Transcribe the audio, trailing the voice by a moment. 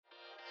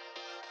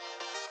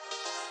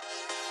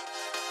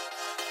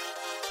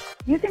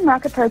Using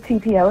Rocket Pro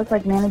TPO is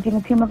like managing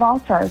a team of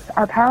all-stars.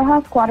 Our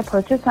powerhouse squad of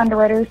purchase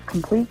underwriters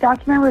complete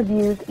document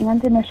reviews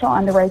and initial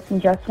underwrites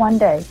in just one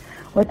day.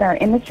 With our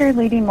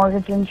industry-leading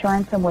mortgage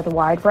insurance and with a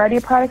wide variety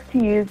of products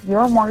to use,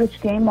 your mortgage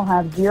game will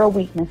have zero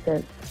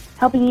weaknesses,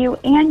 helping you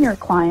and your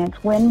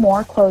clients win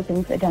more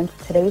closings against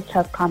today's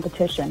tough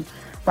competition.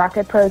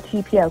 Rocket Pro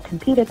TPO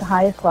compete at the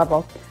highest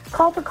level.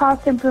 Call for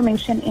cost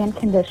information and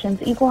conditions.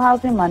 Equal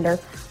housing lender,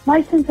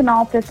 licensed in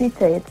all 50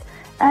 states.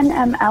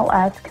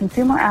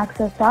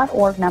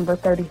 NMLSconsumeraccess.org, number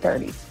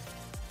 3030.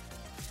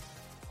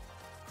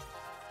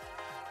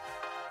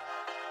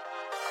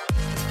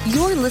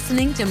 You're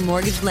listening to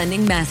Mortgage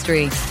Lending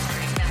Mastery.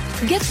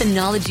 Get the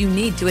knowledge you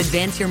need to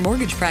advance your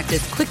mortgage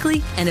practice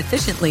quickly and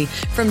efficiently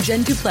from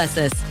Jen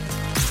Duplessis,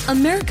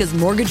 America's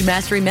Mortgage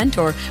Mastery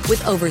mentor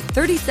with over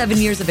 37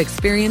 years of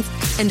experience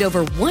and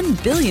over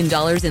 $1 billion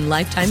in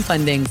lifetime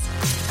fundings.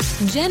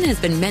 Jen has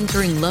been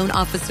mentoring loan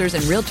officers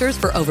and realtors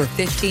for over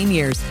 15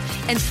 years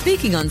and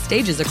speaking on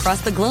stages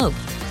across the globe.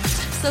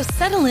 So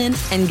settle in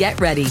and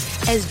get ready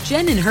as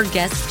Jen and her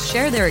guests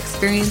share their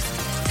experience,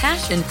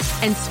 passion,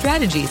 and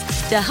strategies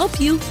to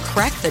help you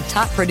crack the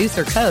top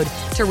producer code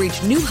to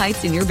reach new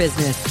heights in your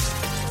business.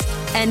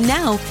 And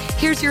now,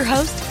 here's your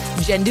host,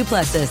 Jen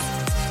Duplessis,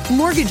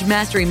 Mortgage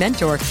Mastery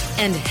Mentor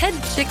and head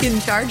chick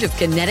in charge of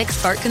Kinetic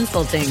Spark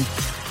Consulting.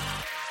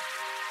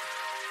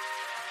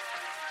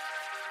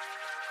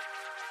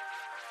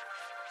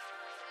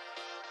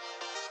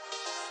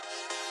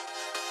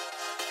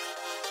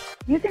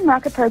 Using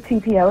Rocket Pro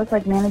TPO is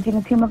like managing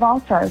a team of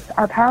all-stars.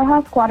 Our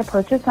powerhouse squad of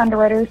purchase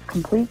underwriters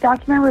complete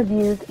document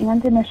reviews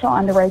and initial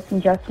underwrites in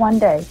just one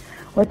day.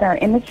 With our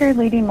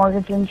industry-leading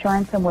mortgage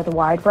insurance and with a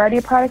wide variety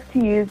of products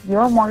to use,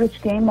 your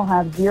mortgage game will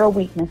have zero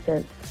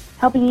weaknesses,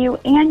 helping you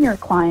and your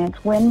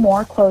clients win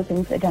more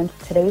closings against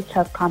today's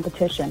tough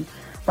competition.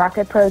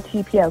 Rocket Pro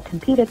TPO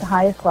compete at the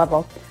highest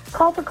level.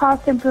 Call for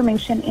cost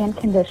information and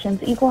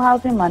conditions. Equal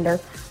housing lender,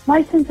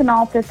 licensed in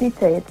all 50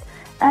 states.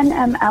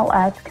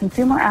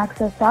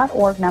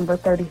 NMLSconsumeraccess.org, number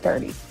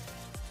 3030.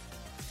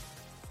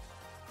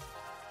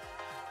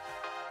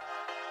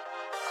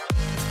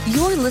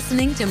 You're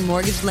listening to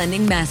Mortgage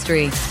Lending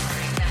Mastery.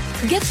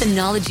 Get the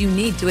knowledge you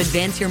need to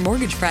advance your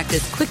mortgage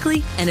practice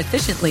quickly and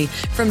efficiently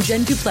from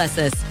Jen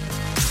Duplessis,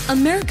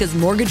 America's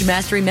Mortgage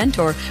Mastery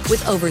mentor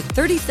with over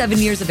 37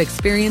 years of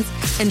experience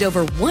and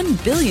over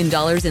 $1 billion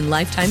in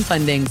lifetime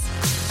fundings.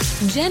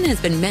 Jen has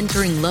been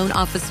mentoring loan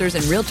officers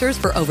and realtors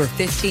for over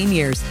 15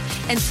 years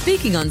and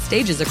speaking on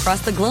stages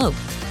across the globe.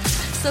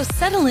 So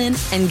settle in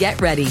and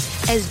get ready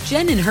as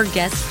Jen and her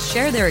guests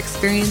share their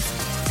experience,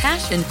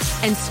 passion,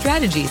 and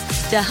strategies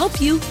to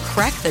help you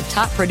crack the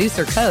top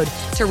producer code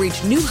to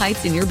reach new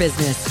heights in your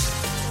business.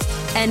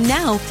 And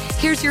now,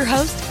 here's your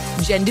host,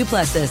 Jen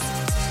Duplessis,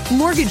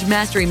 Mortgage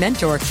Mastery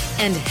Mentor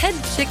and head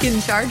chick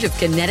in charge of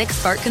Kinetic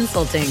Spark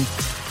Consulting.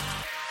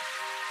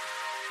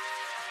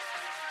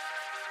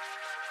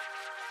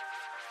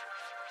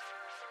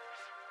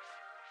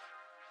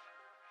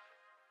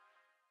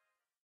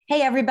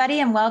 Hey, everybody,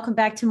 and welcome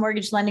back to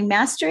Mortgage Lending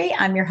Mastery.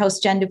 I'm your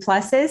host, Jen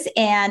Duplessis,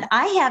 and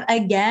I have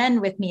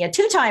again with me a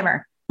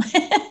two-timer,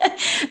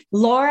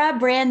 Laura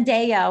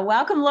Brandeo.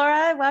 Welcome,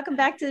 Laura. Welcome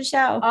back to the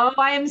show. Oh,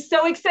 I am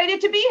so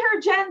excited to be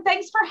here, Jen.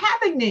 Thanks for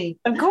having me.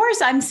 Of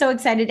course, I'm so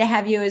excited to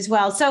have you as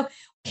well. So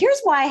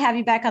here's why I have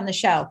you back on the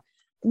show.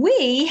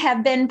 We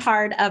have been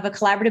part of a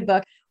collaborative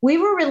book. We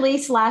were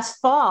released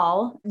last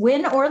fall,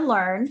 Win or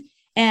Learn.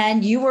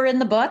 And you were in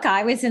the book,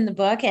 I was in the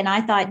book, and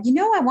I thought,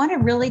 I want to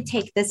really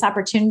take this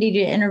opportunity to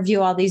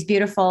interview all these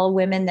beautiful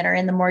women that are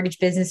in the mortgage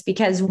business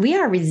because we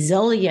are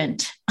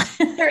resilient.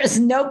 There is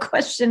no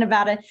question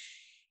about it.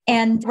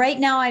 And right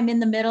now I'm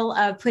in the middle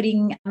of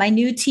putting my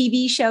new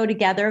TV show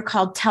together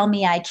called Tell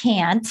Me I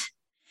Can't.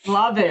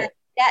 Love it.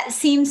 That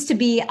seems to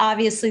be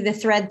obviously the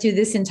thread through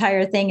this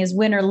entire thing is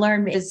win or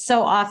learn, is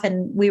so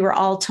often we were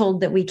all told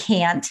that we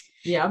can't.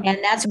 Yeah.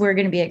 And that's what we're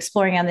going to be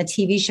exploring on the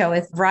TV show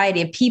with a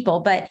variety of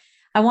people. But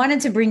I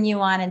wanted to bring you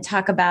on and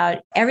talk about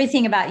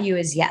everything about you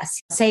is yes.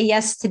 Say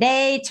yes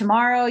today,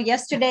 tomorrow,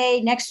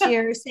 yesterday, next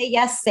year, say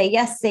yes, say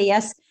yes, say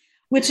yes,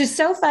 which is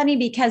so funny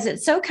because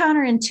it's so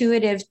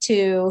counterintuitive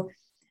to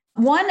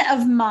one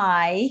of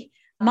my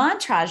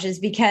mantras is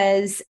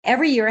because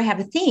every year I have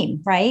a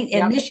theme, right?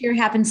 And this year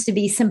happens to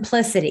be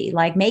simplicity,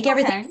 like make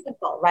everything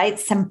simple, right?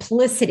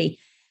 Simplicity.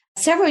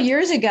 Several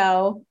years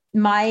ago,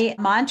 my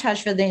mantra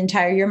for the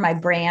entire year, my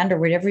brand or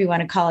whatever you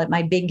want to call it,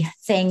 my big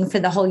thing for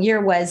the whole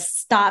year was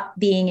stop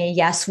being a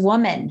yes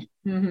woman.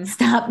 Mm-hmm.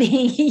 Stop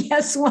being a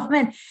yes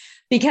woman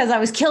because I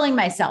was killing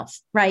myself,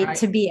 right,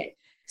 to be it.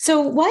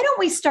 So why don't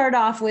we start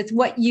off with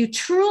what you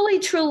truly,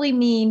 truly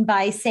mean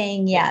by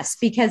saying yes?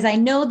 Because I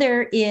know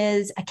there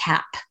is a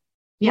cap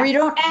where you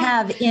don't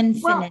have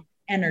infinite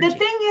energy. The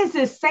thing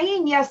is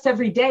saying yes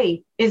every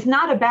day is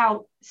not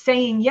about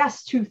saying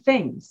yes to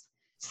things.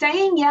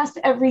 Saying yes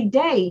every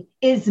day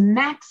is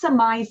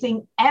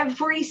maximizing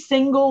every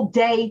single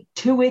day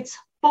to its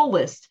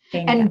fullest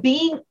and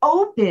being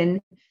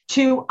open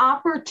to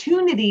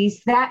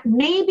opportunities that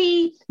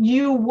maybe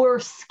you were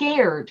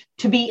scared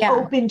to be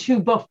open to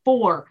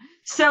before.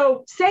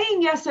 So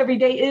saying yes every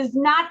day is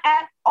not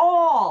at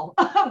all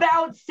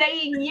about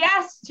saying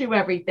yes to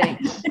everything.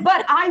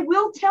 But I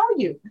will tell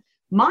you,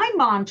 my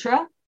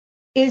mantra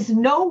is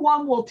no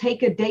one will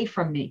take a day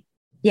from me.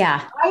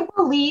 Yeah. I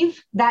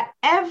believe that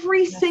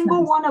every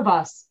single one of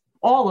us,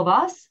 all of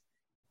us,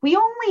 we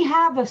only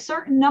have a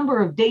certain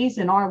number of days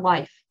in our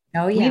life.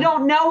 Oh, yeah. We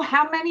don't know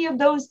how many of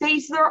those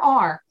days there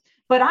are,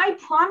 but I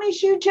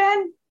promise you,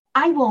 Jen,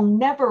 I will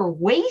never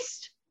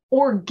waste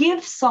or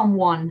give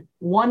someone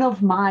one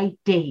of my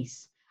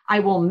days. I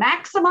will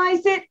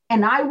maximize it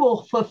and I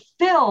will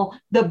fulfill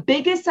the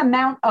biggest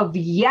amount of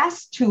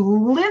yes to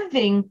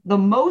living the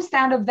most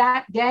out of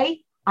that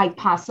day I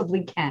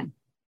possibly can.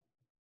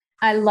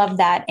 I love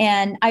that.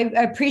 And I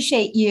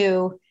appreciate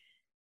you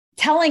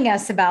telling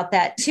us about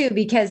that too,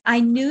 because I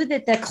knew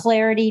that the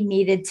clarity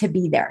needed to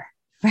be there,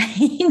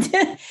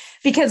 right?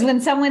 Because when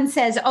someone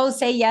says, oh,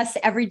 say yes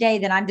every day,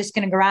 then I'm just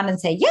going to go around and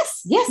say,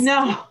 yes, yes,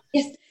 no,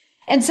 yes.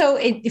 And so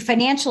it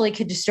financially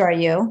could destroy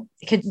you.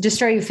 It could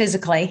destroy you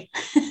physically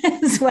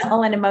as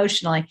well and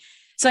emotionally.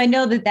 So I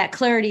know that that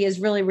clarity is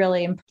really,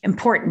 really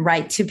important,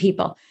 right, to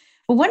people.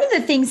 But one of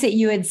the things that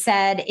you had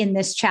said in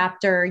this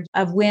chapter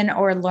of Win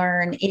or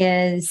Learn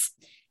is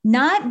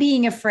not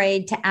being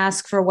afraid to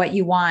ask for what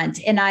you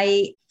want. And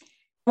I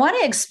want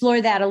to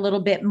explore that a little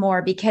bit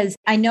more because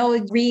I know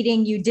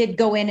reading, you did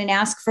go in and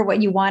ask for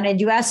what you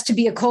wanted. You asked to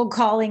be a cold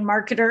calling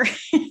marketer,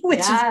 which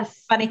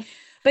is funny,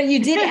 but you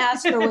did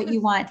ask for what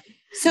you want.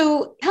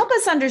 So help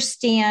us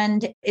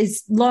understand,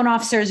 as loan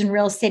officers and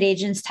real estate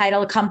agents,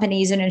 title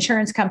companies and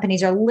insurance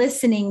companies are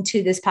listening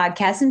to this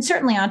podcast, and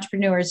certainly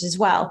entrepreneurs as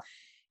well,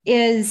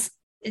 is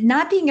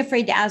not being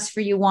afraid to ask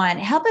for what you want.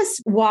 Help us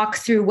walk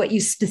through what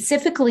you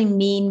specifically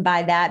mean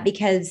by that,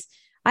 because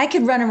I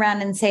could run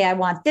around and say, I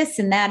want this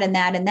and that and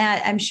that and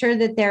that. I'm sure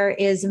that there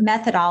is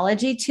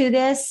methodology to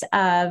this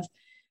of,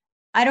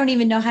 I don't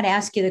even know how to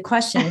ask you the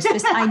question. It's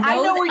just,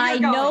 I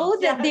know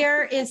that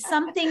there is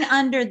something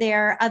under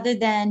there other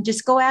than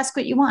just go ask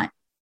what you want.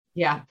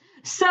 Yeah.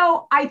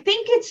 So I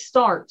think it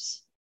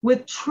starts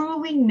with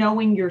truly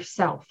knowing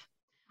yourself.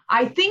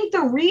 I think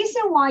the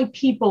reason why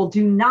people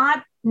do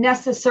not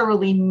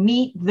necessarily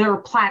meet their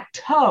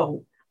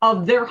plateau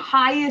of their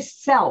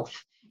highest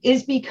self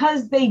is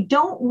because they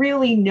don't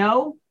really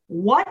know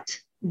what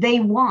they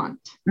want.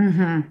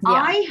 Mm-hmm. Yeah.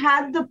 I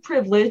had the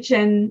privilege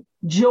and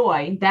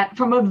joy that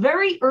from a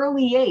very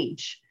early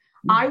age,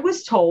 I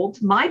was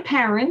told, my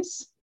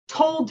parents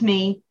told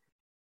me,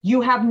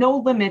 you have no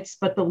limits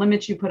but the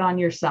limits you put on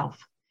yourself.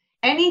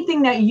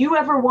 Anything that you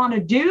ever want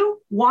to do,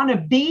 want to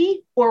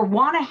be, or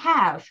want to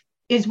have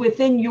is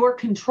within your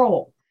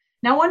control.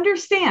 Now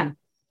understand,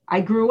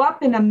 I grew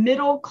up in a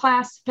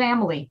middle-class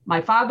family. My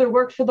father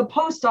worked for the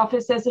post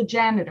office as a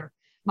janitor.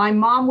 My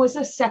mom was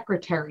a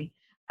secretary.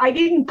 I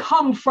didn't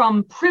come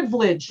from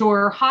privilege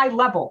or high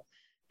level,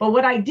 but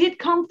what I did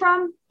come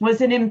from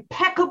was an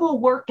impeccable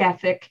work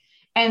ethic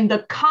and the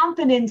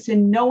confidence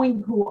in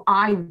knowing who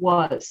I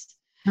was.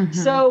 Mm-hmm.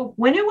 So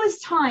when it was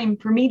time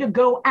for me to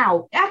go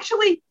out,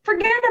 actually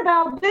forget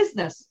about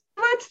business.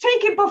 Let's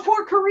take it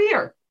before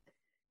career.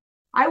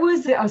 I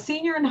was a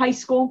senior in high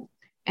school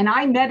and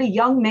I met a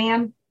young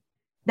man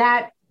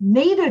that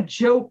made a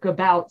joke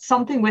about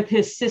something with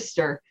his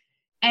sister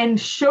and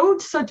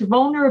showed such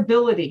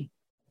vulnerability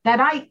that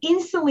I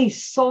instantly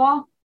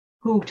saw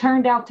who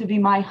turned out to be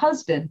my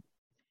husband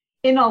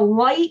in a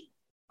light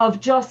of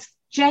just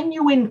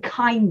genuine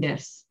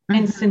kindness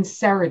and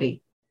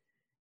sincerity.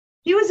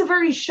 He was a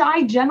very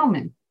shy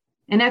gentleman.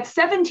 And at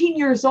 17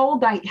 years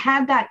old, I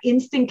had that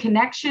instant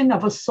connection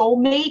of a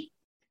soulmate.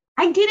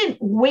 I didn't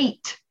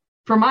wait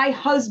for my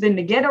husband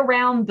to get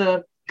around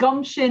the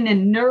gumption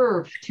and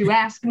nerve to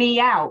ask me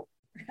out.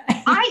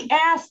 I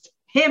asked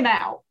him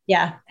out.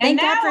 Yeah. Thank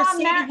God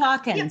for Sadie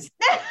Hawkins.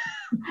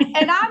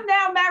 And I'm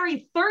now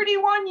married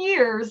 31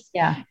 years.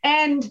 Yeah.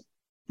 And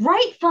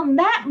right from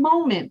that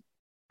moment,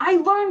 I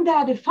learned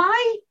that if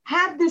I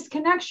had this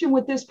connection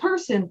with this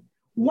person,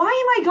 why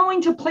am I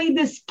going to play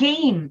this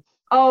game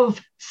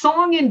of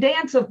song and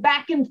dance, of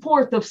back and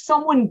forth, of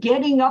someone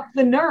getting up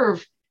the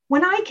nerve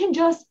when I can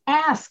just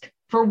ask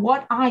for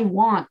what I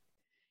want?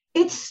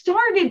 It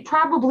started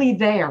probably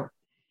there.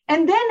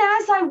 And then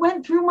as I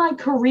went through my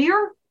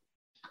career,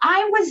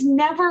 I was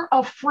never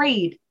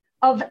afraid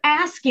of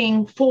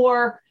asking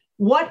for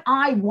what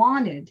I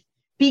wanted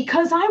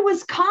because I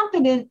was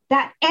confident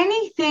that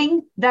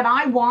anything that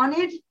I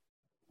wanted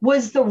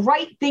was the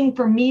right thing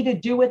for me to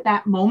do at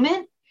that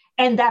moment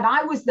and that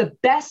I was the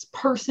best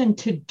person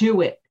to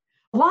do it.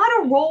 A lot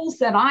of roles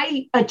that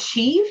I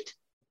achieved,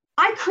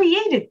 I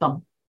created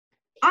them.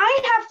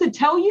 I have to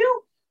tell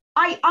you,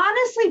 I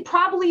honestly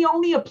probably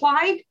only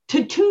applied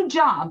to 2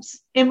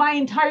 jobs in my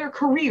entire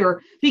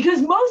career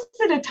because most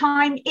of the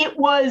time it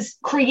was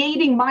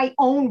creating my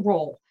own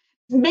role,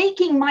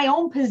 making my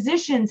own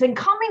positions and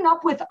coming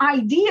up with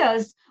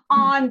ideas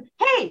on,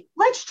 hey,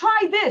 let's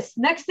try this.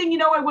 Next thing you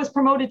know, I was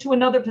promoted to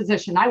another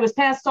position. I was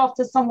passed off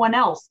to someone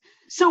else.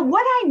 So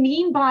what I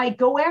mean by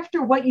go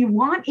after what you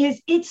want is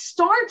it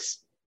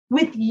starts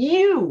with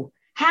you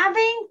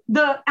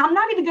I'm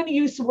not even going to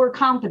use the word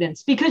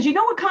confidence, because you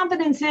know what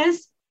confidence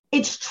is?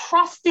 It's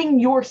trusting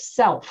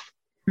yourself.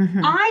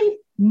 Mm-hmm. I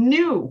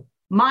knew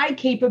my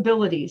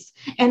capabilities,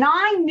 and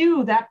I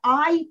knew that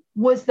I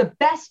was the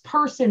best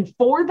person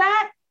for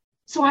that.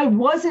 So I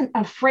wasn't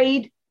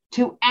afraid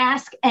to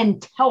ask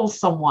and tell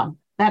someone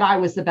that I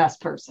was the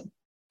best person.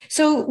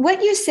 So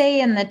what you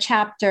say in the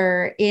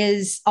chapter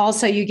is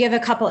also, you give a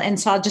couple, and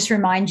so I'll just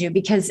remind you,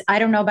 because I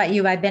don't know about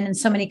you, I've been in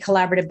so many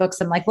collaborative books.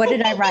 I'm like, what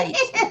did I write?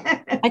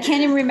 I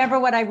can't even remember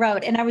what I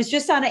wrote. And I was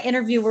just on an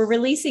interview. We're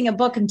releasing a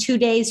book in 2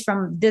 days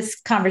from this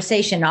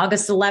conversation,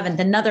 August 11th,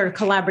 another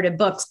collaborative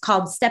book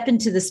called Step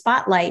Into the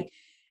Spotlight.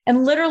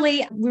 And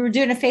literally we were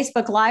doing a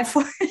Facebook Live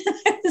for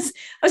it.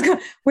 I was going,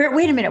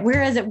 wait a minute,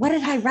 where is it? What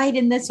did I write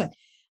in this one?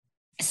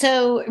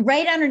 So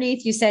right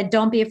underneath, you said,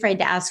 don't be afraid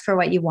to ask for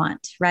what you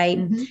want, right?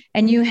 Mm-hmm.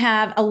 And you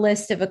have a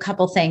list of a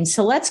couple things.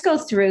 So let's go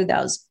through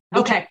those.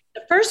 Okay.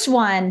 The first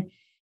one,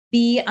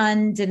 be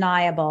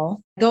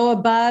undeniable. Go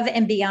above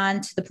and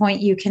beyond to the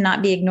point you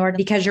cannot be ignored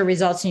because your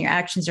results and your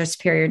actions are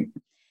superior.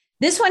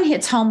 This one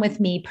hits home with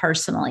me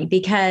personally,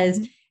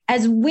 because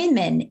as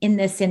women in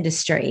this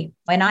industry,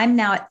 and I'm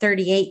now at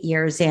 38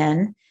 years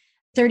in,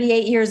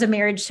 38 years of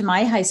marriage to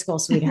my high school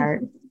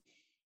sweetheart,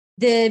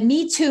 the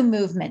Me Too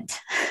movement.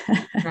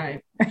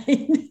 Right.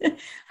 Right?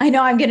 I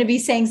know I'm going to be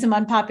saying some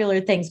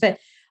unpopular things, but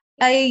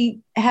I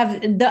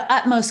have the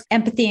utmost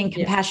empathy and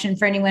compassion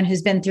for anyone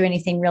who's been through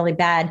anything really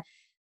bad.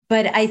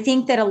 But I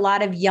think that a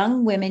lot of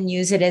young women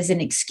use it as an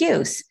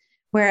excuse.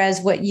 Whereas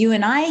what you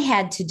and I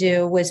had to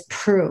do was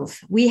prove.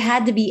 We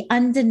had to be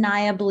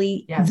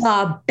undeniably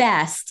the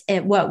best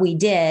at what we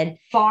did.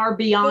 Far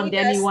beyond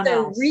anyone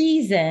else. The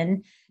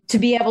reason to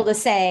be able to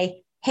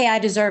say, hey, I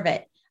deserve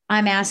it.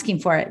 I'm asking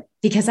for it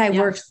because I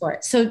worked for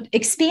it. So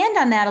expand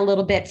on that a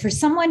little bit for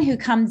someone who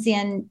comes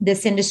in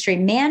this industry,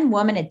 man,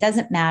 woman, it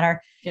doesn't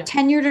matter,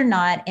 tenured or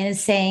not, and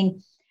is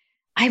saying,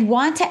 I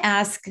want to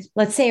ask,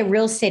 let's say a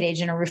real estate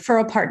agent, a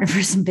referral partner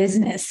for some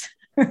business,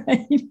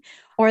 right?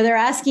 Or they're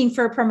asking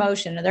for a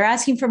promotion, or they're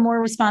asking for more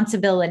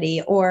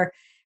responsibility, or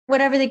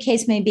whatever the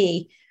case may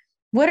be.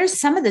 What are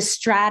some of the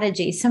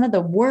strategies, some of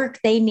the work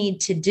they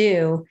need to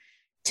do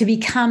to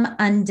become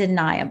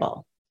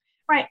undeniable?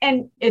 Right.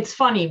 And it's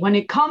funny when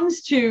it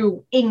comes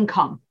to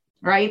income,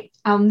 right?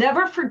 I'll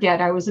never forget,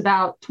 I was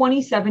about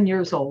 27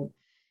 years old.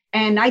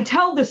 And I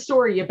tell the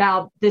story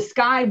about this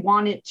guy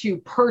wanted to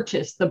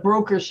purchase the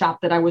broker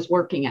shop that I was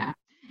working at.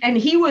 And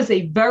he was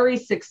a very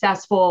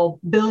successful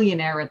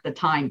billionaire at the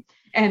time.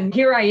 And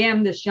here I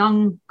am, this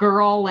young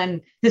girl,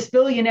 and this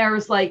billionaire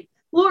is like,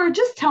 Laura,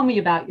 just tell me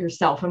about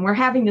yourself. And we're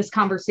having this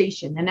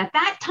conversation. And at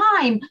that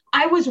time,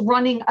 I was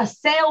running a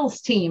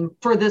sales team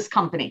for this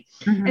company.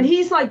 Mm-hmm. And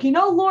he's like, you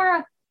know,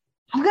 Laura,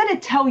 I'm going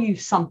to tell you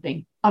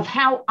something of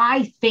how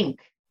I think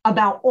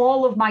about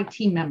all of my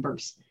team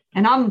members.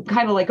 And I'm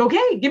kind of like,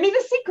 okay, give me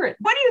the secret.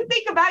 What do you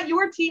think about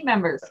your team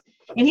members?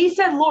 And he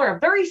said, Laura,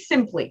 very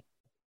simply,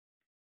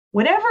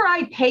 whatever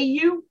I pay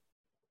you,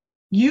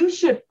 you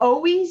should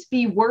always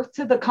be worth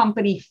to the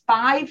company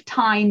 5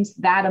 times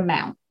that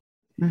amount.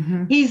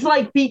 Mm-hmm. He's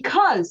like,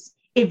 because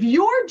if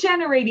you're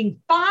generating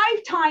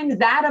 5 times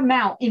that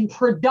amount in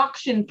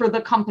production for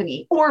the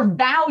company, or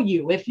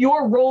value, if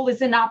your role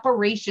is in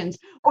operations,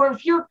 or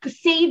if you're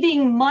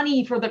saving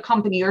money for the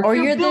company, or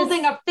if you're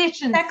building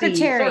efficiency,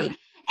 secretary, or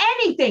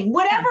anything,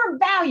 whatever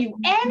value,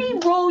 any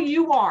role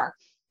you are,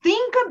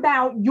 think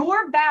about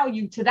your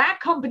value to that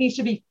company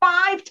should be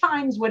 5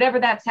 times whatever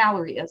that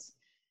salary is.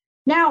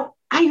 Now,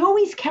 I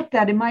always kept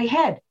that in my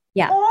head.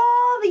 Yeah.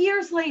 All the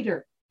years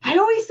later, I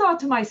always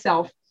thought to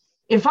myself,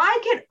 if I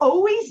could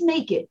always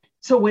make it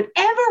so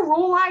whatever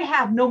role I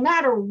have, no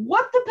matter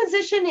what the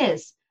position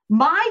is,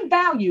 my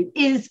value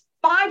is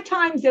 5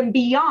 times and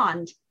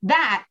beyond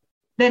that,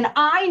 then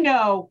I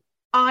know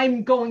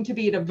I'm going to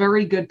be at a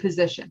very good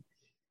position.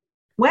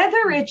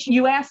 Whether it's,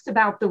 you asked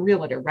about the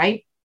realtor,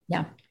 right?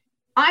 Yeah.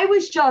 I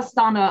was just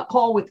on a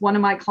call with one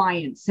of my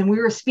clients, and we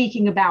were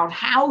speaking about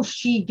how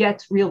she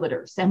gets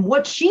realtors. And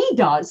what she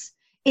does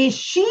is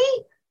she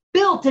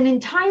built an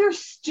entire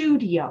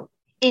studio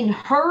in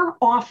her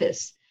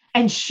office,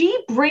 and she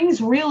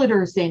brings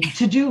realtors in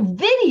to do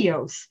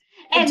videos,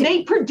 and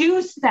they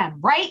produce them,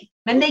 right?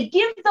 And they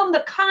give them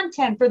the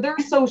content for their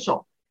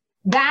social.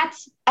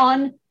 That's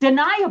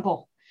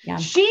undeniable. Yeah.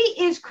 She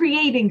is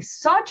creating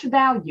such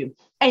value,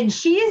 and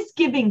she is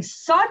giving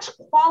such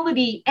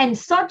quality and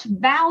such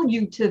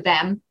value to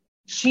them.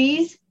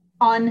 She's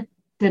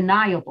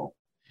undeniable.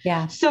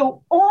 Yeah.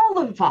 So all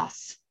of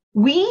us,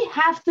 we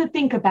have to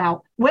think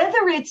about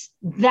whether it's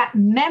that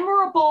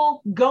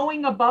memorable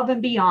going above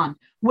and beyond,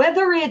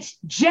 whether it's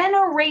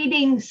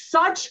generating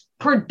such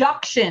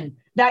production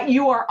that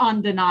you are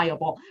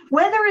undeniable,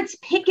 whether it's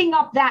picking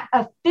up that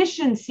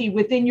efficiency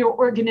within your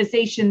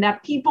organization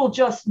that people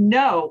just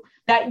know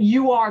that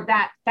you are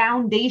that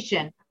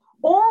foundation.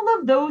 All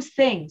of those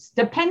things,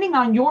 depending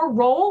on your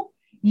role,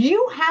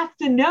 you have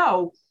to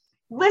know.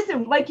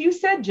 Listen, like you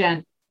said,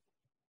 Jen,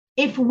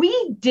 if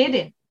we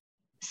didn't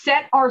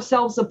set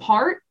ourselves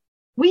apart,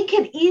 we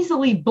could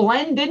easily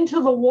blend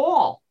into the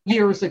wall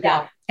years ago.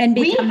 Yeah. And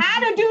we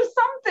had to do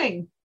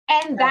something.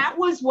 And that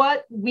was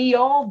what we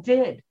all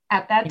did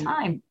at that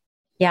time.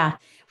 Yeah.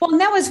 Well,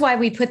 and that was why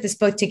we put this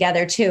book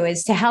together too,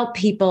 is to help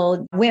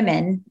people,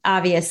 women,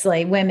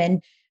 obviously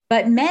women,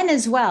 but men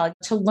as well,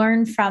 to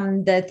learn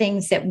from the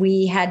things that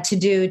we had to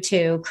do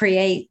to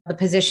create the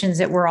positions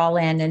that we're all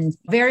in, and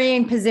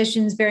varying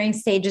positions, varying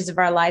stages of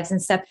our lives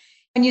and stuff.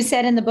 And you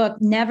said in the book,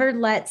 never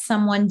let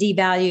someone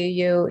devalue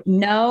you.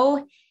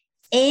 Know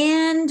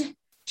and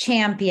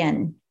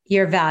champion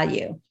your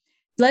value.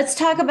 Let's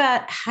talk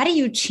about, how do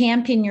you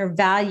champion your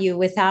value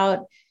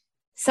without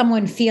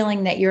someone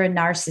feeling that you're a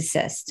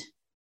narcissist?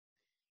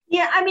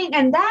 Yeah, I mean,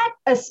 and that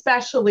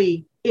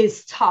especially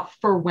is tough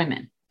for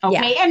women.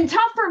 Okay. Yeah. And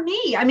tough for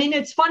me. I mean,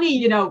 it's funny,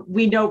 you know,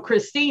 we know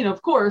Christine,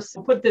 of course,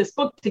 put this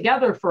book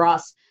together for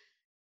us.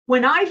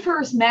 When I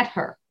first met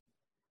her,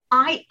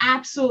 I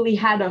absolutely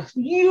had a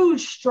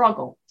huge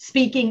struggle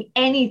speaking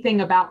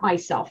anything about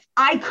myself.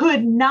 I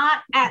could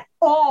not at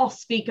all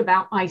speak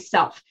about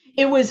myself.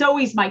 It was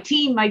always my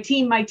team, my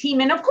team, my team.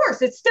 And of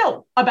course, it's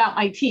still about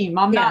my team.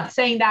 I'm not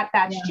saying that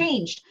that's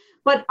changed,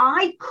 but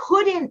I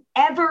couldn't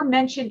ever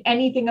mention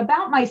anything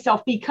about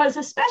myself because,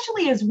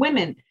 especially as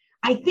women,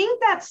 I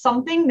think that's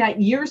something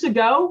that years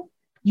ago,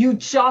 you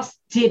just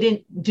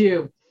didn't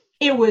do.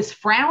 It was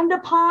frowned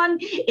upon.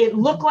 It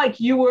looked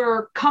like you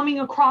were coming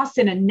across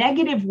in a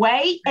negative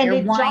way. And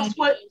it just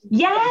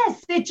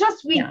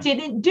was, we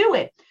didn't do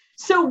it.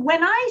 So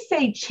when I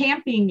say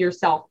champion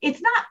yourself,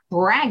 it's not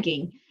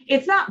bragging.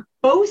 It's not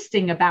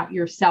boasting about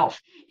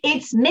yourself.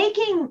 It's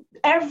making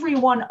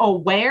everyone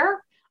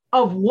aware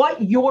of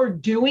what you're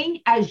doing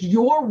as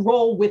your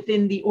role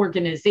within the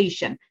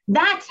organization.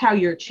 That's how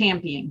you're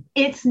championing.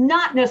 It's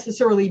not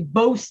necessarily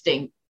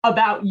boasting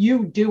about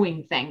you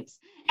doing things.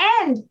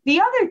 And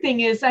the other thing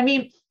is, I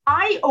mean,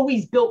 I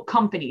always built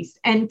companies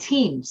and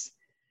teams.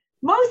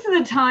 Most of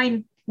the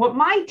time, what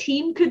my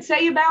team could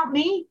say about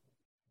me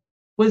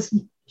was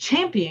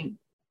championing,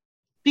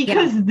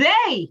 because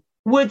they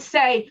would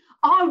say,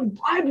 oh,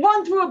 I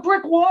run through a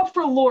brick wall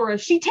for Laura.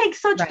 She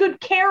takes such good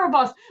care of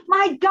us.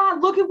 My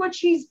God, look at what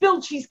she's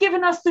built. She's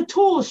given us the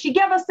tools. She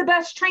gave us the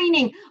best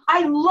training.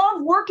 I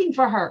love working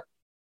for her.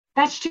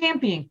 That's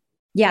championing.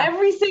 Yeah.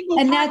 Every single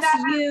time. And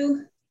that's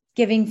you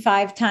giving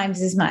 5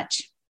 times as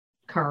much.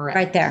 Correct.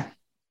 Right there.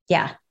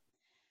 Yeah.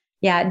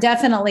 Yeah, it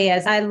definitely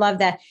is. I love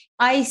that.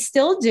 I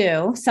still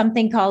do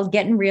something called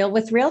Getting Real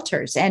with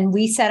Realtors. And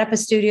we set up a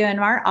studio in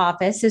our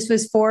office. This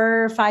was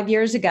 4 or 5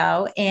 years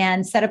ago,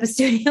 and set up a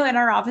studio in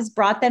our office,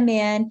 brought them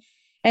in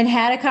and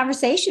had a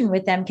conversation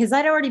with them, because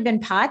I'd already been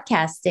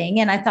podcasting.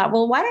 And I thought,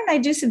 well, why don't I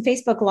do some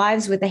Facebook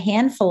Lives with a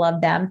handful of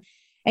them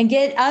and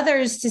get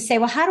others to say,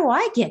 well, how do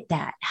I get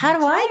that? How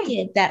do I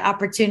get that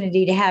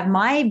opportunity to have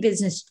my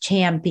business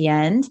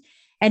championed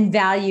and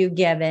value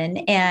given?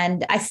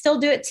 And I still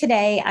do it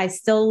today. I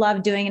still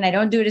love doing it. I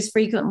don't do it as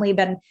frequently,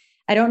 but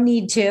I don't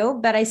need to,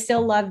 but I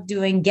still love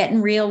doing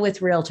Getting Real with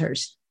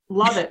Realtors.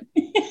 Love it.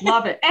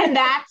 Love it. And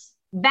that's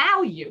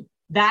value.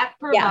 That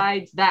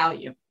provides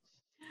value.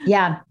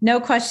 Yeah, no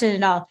question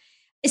at all.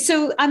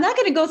 So I'm not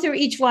going to go through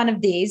each one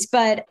of these,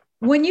 but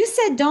when you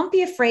said, don't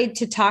be afraid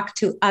to talk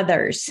to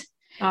others,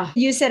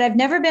 you said, I've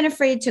never been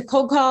afraid to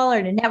cold call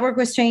or to network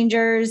with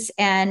strangers.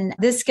 And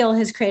this skill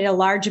has created a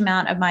large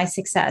amount of my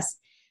success.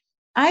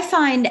 I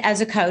find,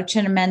 as a coach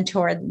and a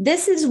mentor,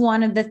 this is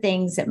one of the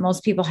things that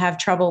most people have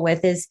trouble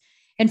with. Is,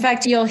 in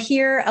fact, you'll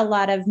hear a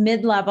lot of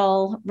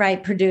mid-level,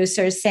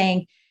 producers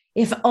saying,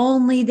 if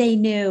only they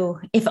knew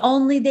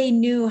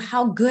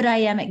how good I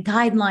am at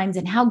guidelines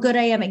and how good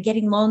I am at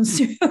getting loans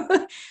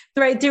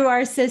through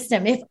our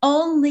system. If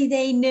only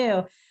they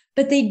knew,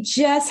 but they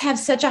just have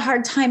such a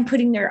hard time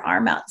putting their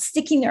arm out,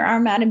 sticking their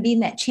arm out and being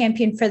that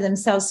champion for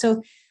themselves.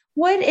 So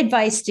what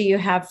advice do you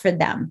have for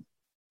them?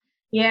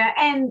 Yeah.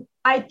 And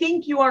I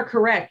think you are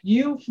correct.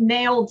 You've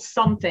nailed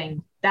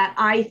something that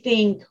I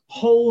think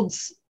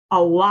holds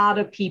a lot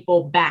of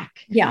people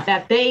back,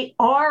 that they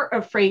are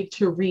afraid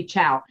to reach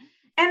out.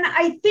 And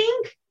I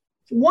think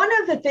one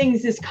of the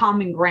things is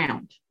common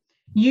ground.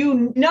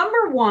 You,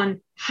 number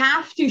one,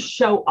 have to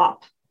show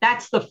up.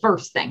 That's the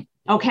first thing.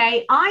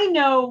 Okay. I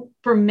know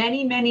for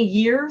many, many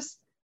years,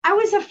 I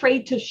was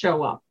afraid to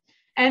show up.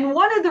 And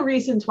one of the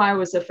reasons why I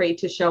was afraid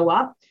to show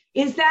up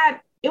is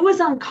that it was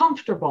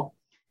uncomfortable.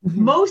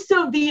 Mm-hmm. Most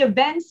of the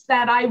events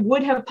that I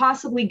would have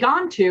possibly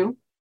gone to,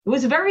 it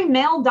was very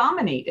male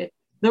dominated.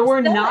 There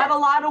were not a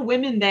lot of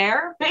women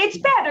there. It's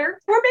better.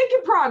 We're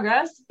making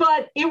progress,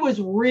 but it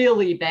was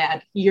really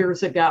bad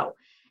years ago.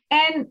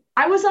 And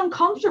I was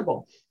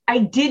uncomfortable. I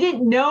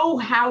didn't know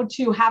how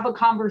to have a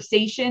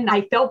conversation.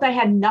 I felt I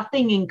had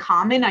nothing in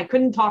common. I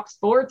couldn't talk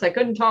sports. I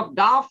couldn't talk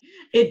golf.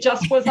 It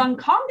just was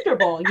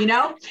uncomfortable. You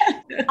know,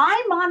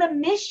 I'm on a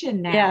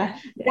mission now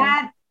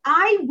that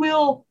I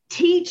will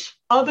teach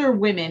other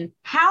women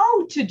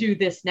how to do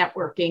this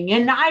networking.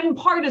 And I'm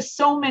part of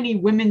so many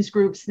women's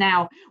groups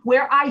now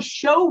where I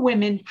show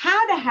women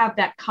how to have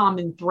that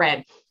common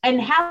thread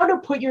and how to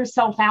put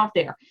yourself out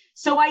there.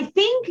 So I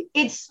think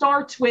it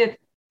starts with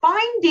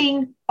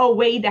finding a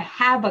way to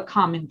have a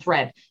common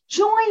thread.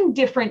 Join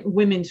different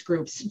women's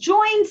groups,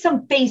 join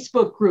some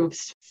Facebook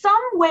groups,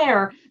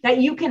 somewhere that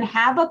you can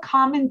have a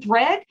common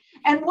thread.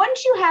 And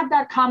once you have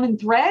that common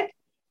thread,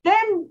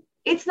 then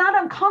it's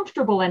not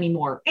uncomfortable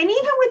anymore. And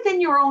even within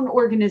your own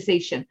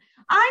organization,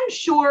 I'm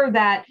sure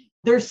that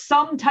there's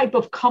some type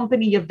of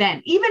company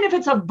event, even if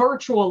it's a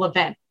virtual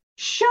event,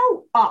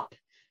 show up.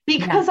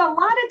 Because a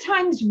lot of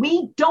times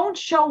we don't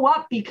show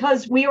up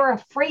because we are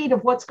afraid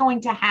of what's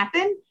going to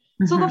happen.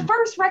 So the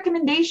first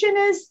recommendation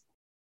is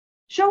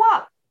show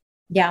up.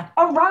 Yeah.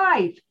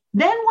 Arrive.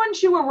 Then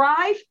once you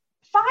arrive,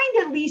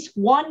 find at least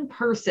one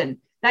person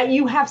that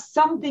you have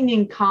something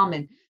in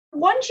common.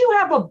 Once you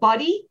have a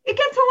buddy, it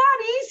gets a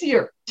lot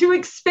easier to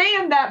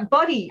expand that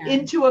buddy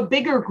into a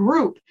bigger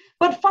group.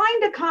 But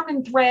find a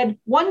common thread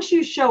once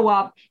you show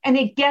up, and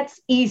it gets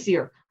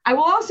easier. I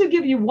will also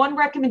give you one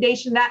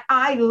recommendation that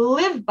I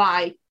live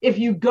by if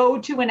you go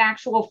to an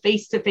actual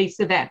face-to-face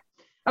event.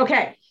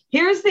 Okay,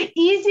 here's the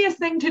easiest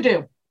thing to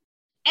do.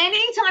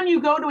 Anytime you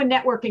go to a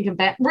networking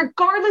event,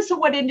 regardless of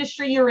what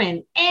industry you're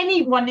in,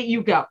 anyone that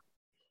you go,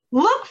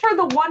 look for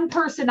the one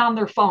person on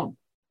their phone.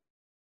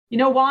 You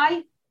know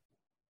why?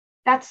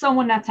 That's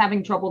someone that's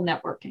having trouble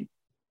networking.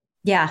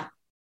 Yeah.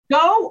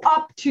 Go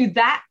up to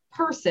that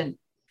person.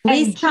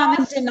 Least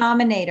common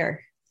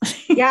denominator.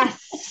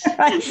 Yes.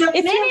 If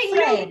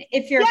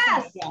you're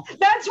afraid.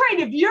 That's right.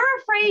 If you're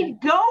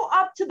afraid, go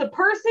up to the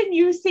person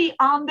you see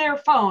on their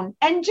phone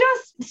and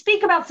just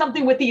speak about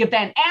something with the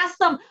event. Ask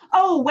them,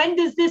 oh, when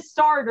does this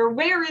start? Or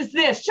where is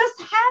this? Just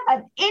have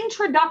an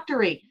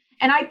introductory.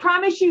 And I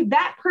promise you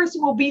that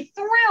person will be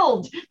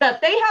thrilled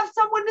that they have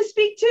someone to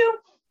speak to,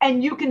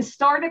 and you can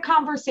start a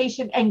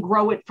conversation and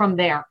grow it from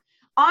there.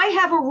 I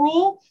have a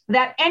rule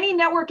that any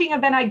networking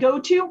event I go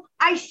to,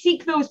 I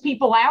seek those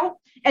people out,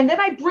 and then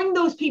I bring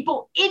those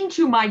people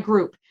into my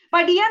group.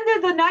 By the end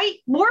of the night,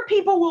 more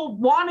people will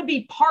want to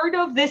be part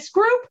of this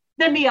group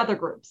than the other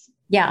groups.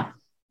 Yeah,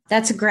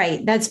 that's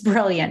great. That's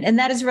brilliant. And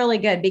that is really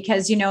good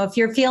because, you know, if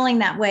you're feeling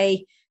that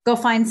way, go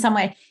find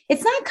someone.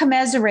 It's not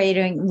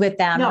commiserating with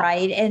them,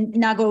 right? And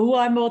not go, oh,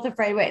 I'm both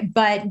afraid,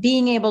 but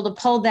being able to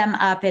pull them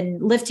up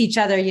and lift each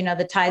other, you know,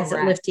 the tides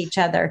that lift each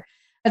other.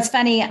 It's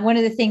funny. One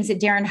of the things that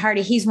Darren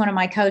Hardy, he's one of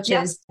my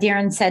coaches,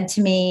 Darren said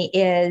to me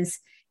is,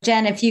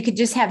 Jen, if you could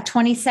just have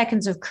 20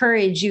 seconds of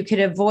courage, you could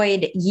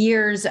avoid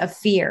years of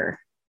fear.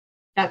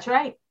 That's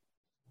right.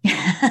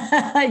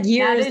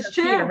 Years of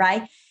fear,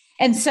 right?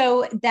 And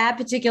so that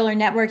particular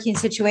networking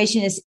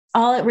situation is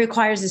all it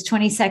requires is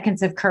 20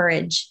 seconds of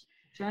courage.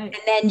 Right.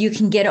 And then you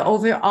can get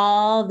over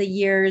all the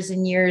years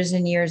and years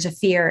and years of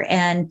fear.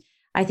 And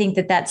I think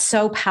that that's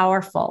so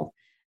powerful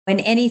in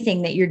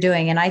anything that you're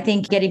doing. And I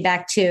think getting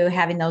back to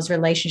having those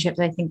relationships,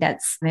 I think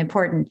that's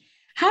important.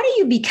 How do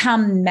you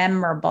become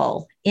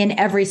memorable in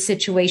every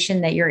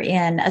situation that you're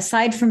in?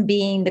 Aside from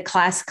being the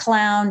class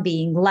clown,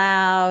 being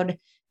loud,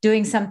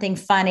 doing something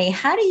funny,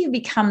 how do you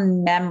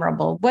become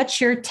memorable? What's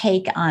your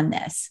take on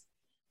this?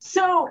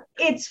 So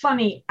it's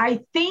funny. I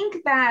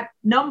think that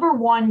number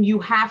one, you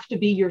have to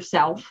be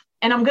yourself.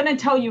 And I'm going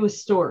to tell you a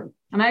story.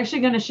 I'm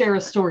actually going to share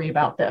a story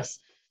about this.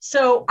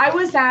 So I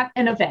was at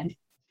an event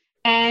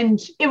and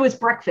it was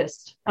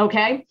breakfast.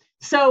 Okay.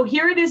 So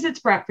here it is.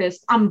 It's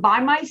breakfast. I'm by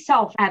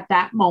myself at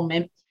that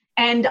moment.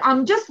 And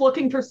I'm just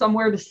looking for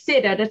somewhere to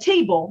sit at a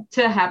table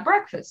to have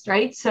breakfast.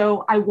 Right.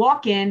 So I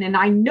walk in and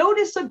I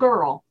notice a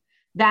girl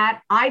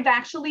that I've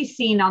actually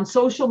seen on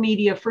social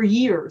media for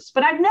years,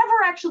 but I've never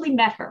actually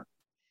met her.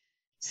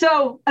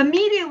 So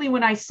immediately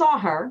when I saw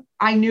her,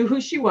 I knew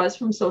who she was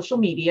from social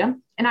media.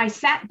 And I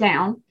sat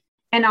down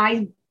and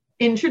I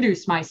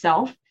introduced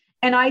myself.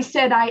 And I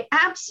said, I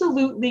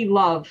absolutely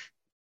love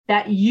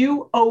that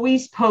you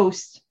always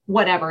post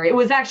whatever. It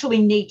was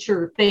actually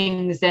nature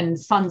things and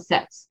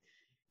sunsets.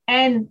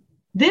 And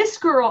this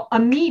girl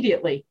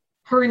immediately,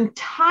 her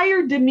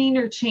entire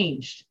demeanor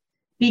changed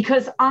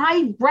because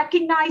I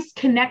recognized,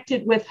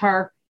 connected with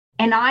her.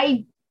 And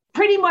I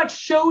pretty much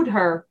showed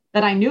her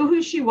that I knew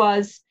who she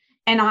was.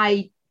 And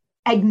I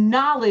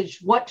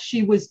acknowledged what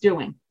she was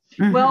doing.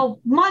 Mm-hmm.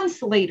 Well,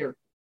 months later,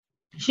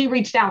 she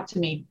reached out to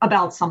me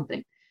about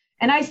something.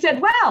 And I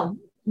said, well,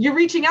 you're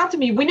reaching out to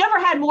me. We never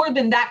had more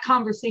than that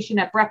conversation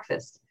at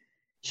breakfast.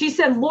 She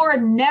said,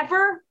 Laura,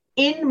 never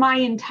in my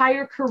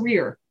entire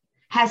career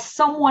has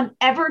someone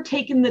ever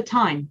taken the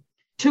time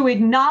to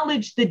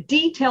acknowledge the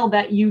detail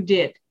that you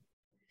did.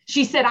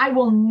 She said, I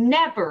will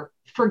never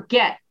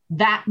forget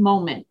that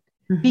moment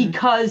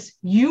because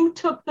you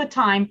took the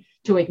time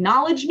to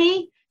acknowledge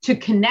me, to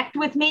connect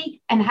with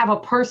me, and have a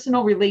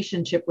personal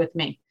relationship with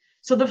me.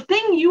 So the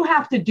thing you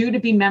have to do to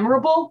be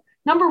memorable,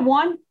 number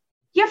one,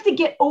 you have to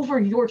get over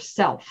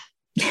yourself.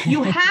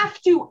 You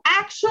have to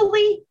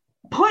actually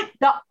put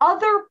the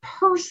other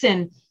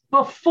person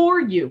before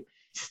you.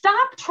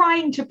 Stop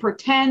trying to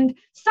pretend.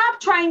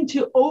 Stop trying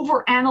to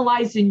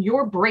overanalyze in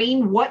your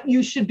brain what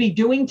you should be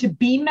doing to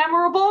be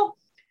memorable.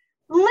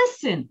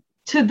 Listen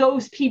to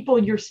those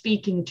people you're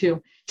speaking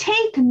to.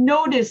 Take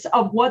notice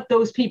of what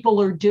those people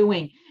are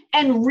doing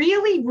and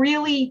really,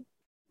 really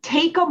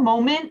take a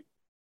moment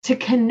to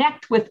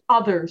connect with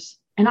others.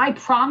 And I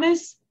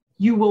promise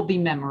you will be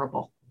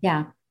memorable.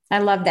 Yeah, I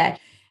love that.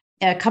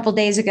 A couple of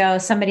days ago,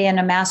 somebody in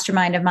a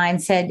mastermind of mine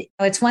said,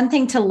 it's one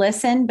thing to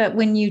listen, but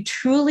when you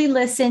truly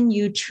listen,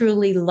 you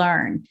truly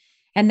learn.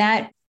 And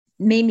that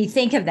made me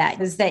think of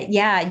that, is that,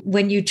 yeah,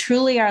 when you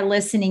truly are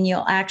listening,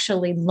 you'll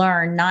actually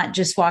learn, not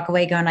just walk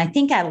away going, I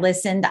think I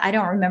listened. I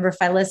don't remember if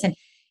I listened.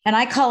 And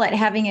I call it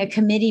having a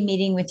committee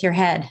meeting with your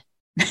head.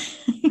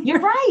 You're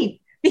right.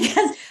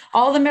 Because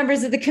all the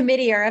members of the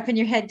committee are up in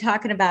your head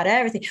talking about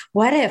everything.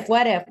 What if,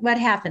 what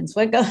happens,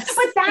 what goes?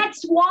 But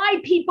that's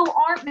why people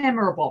aren't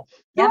memorable.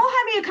 They're all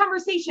having a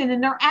conversation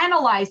and they're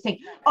analyzing.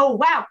 Oh,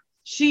 wow.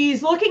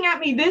 She's looking at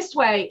me this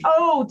way.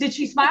 Oh, did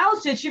she smile?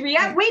 Did she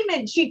react? Wait a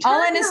minute. She turned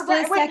all in a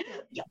split second.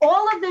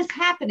 All of this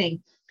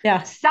happening.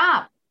 Yeah.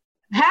 Stop.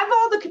 Have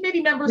all the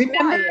committee members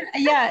remember, quiet.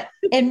 Yeah.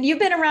 And you've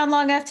been around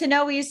long enough to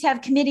know we used to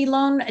have committee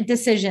loan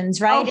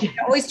decisions, right? Oh, it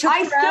always took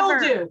forever. I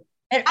still do.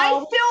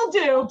 I still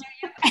do.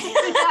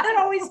 It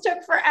always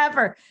took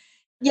forever.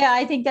 Yeah,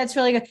 I think that's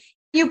really good.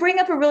 You bring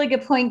up a really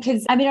good point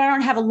because, I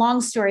don't have a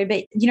long story,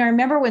 but, I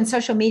remember when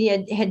social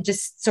media had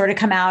just sort of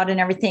come out and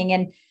everything.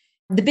 And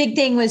the big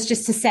thing was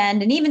just to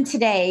send. And even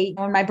today,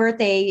 on my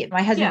birthday,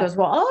 my husband goes,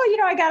 well,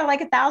 I got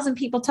like 1,000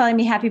 people telling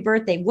me happy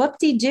birthday.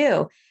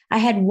 Whoop-de-doo. I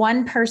had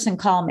one person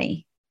call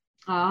me.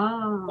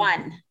 Oh.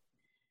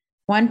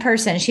 One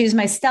person. She was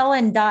my Stella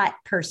and Dot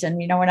person,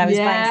 when I was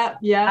buying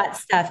Dot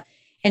stuff.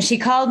 And she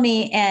called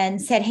me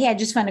and said, hey, I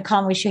just want to call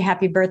and wish you a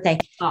happy birthday.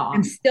 Aww.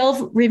 I'm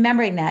still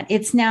remembering that.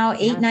 It's now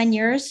 8-9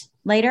 years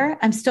later.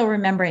 I'm still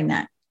remembering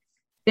that.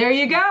 There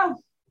you go.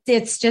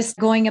 It's just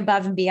going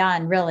above and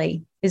beyond,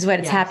 really, is what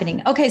it's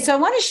happening. Okay, so I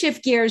want to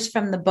shift gears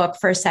from the book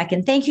for a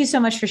second. Thank you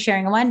so much for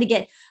sharing. I wanted to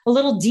get a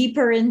little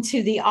deeper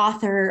into the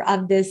author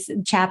of this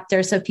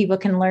chapter so people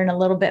can learn a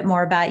little bit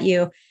more about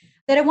you.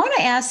 But I want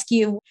to ask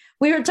you,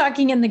 we were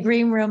talking in the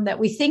green room that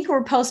we think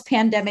we're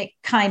post-pandemic,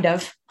 kind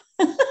of.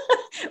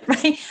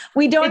 Right?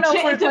 We don't know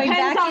if we're going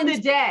back into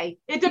the day.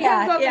 It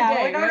depends on the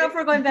day. We don't know if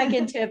we're going back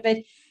into it, but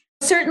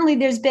certainly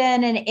there's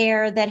been an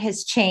air that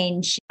has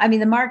changed.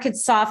 The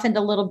market's softened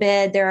a little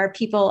bit. There are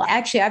people,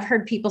 actually, I've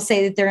heard people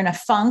say that they're in a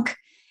funk,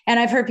 and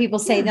I've heard people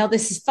say, no,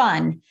 this is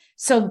fun.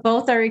 So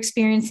both are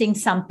experiencing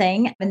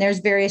something, and there's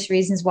various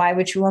reasons why,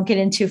 which we won't get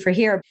into for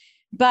here.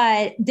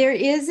 But there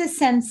is a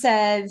sense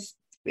of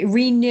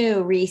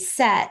renew,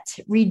 reset,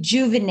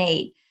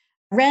 rejuvenate,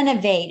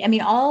 renovate.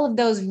 All of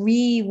those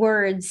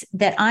words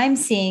that I'm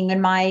seeing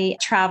in my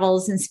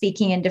travels and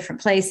speaking in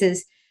different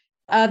places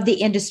of the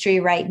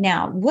industry right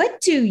now. What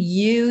do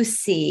you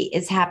see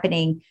is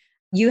happening?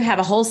 You have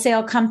a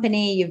wholesale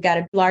company, you've got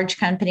a large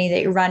company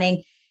that you're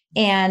running.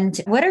 And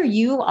what are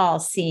you all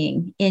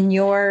seeing in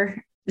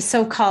your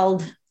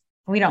so-called,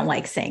 we don't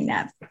like saying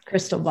that,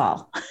 crystal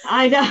ball?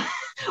 I know.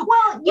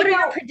 Well, what are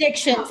your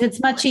predictions? It's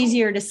much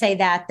easier to say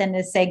that than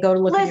to say, go to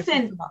look at your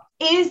crystal ball.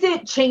 Is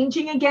it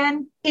changing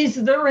again? Is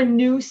there a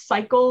new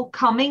cycle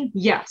coming?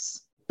 Yes,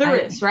 there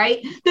is,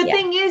 right? The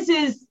thing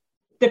is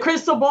the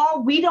crystal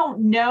ball, we don't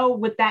know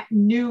what that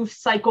new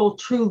cycle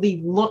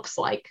truly looks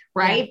like,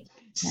 right?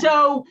 Yeah.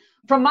 So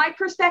from my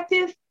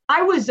perspective,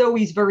 I was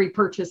always very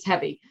purchase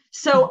heavy.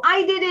 So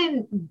I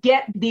didn't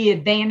get the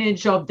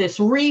advantage of this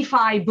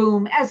refi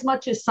boom as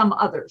much as some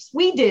others.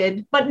 We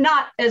did, but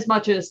not as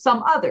much as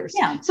some others.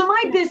 Yeah. So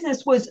my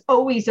business was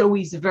always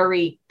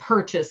very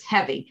purchase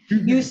heavy.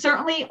 Mm-hmm. You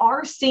certainly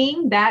are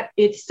seeing that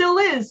it still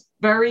is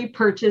very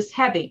purchase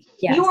heavy.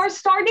 Yes. You are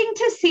starting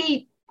to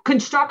see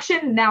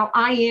construction. Now,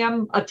 I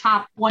am a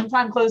top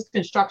one-time closed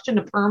construction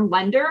to perm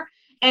lender,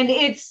 and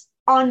it's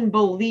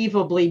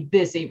unbelievably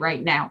busy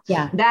right now.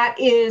 Yeah. That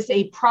is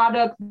a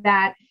product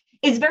that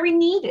is very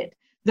needed.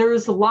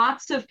 There's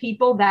lots of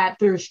people that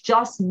there's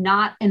just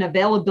not an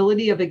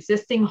availability of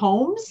existing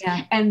homes,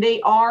 and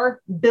they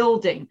are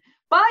building.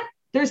 But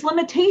there's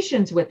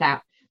limitations with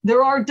that.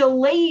 There are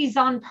delays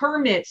on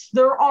permits.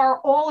 There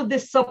are all of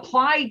this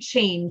supply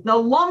chain, the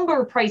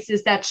lumber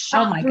prices that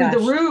shot through the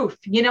roof.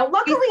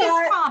 Luckily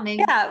it's coming.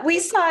 Yeah, we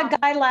saw a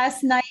guy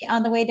last night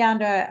on the way down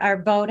to our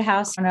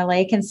boathouse on our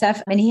lake and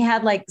stuff. And he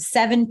had like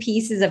 7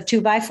 pieces of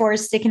 2x4s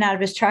sticking out of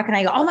his truck. And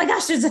I go, oh my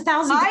gosh, there's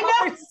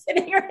 $1,000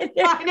 sitting right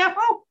there. I know.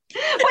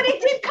 But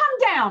it did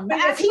come down.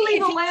 If he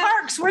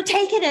parks, we're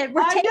taking it.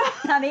 We're taking it,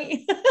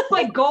 honey. It's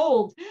like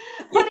gold.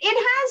 But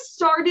it has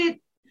started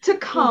to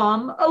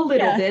come a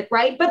little bit,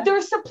 right? But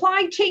there's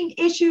supply chain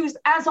issues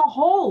as a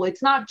whole.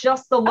 It's not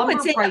just the lumber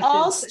prices. It's in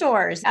all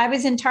stores. I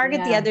was in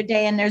Target the other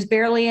day and there's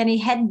barely any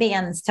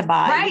headbands to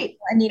buy. Right.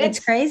 It's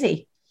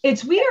crazy.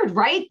 It's weird,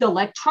 right? The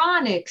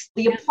electronics,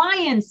 the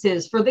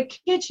appliances for the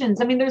kitchens.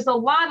 There's a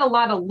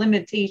lot of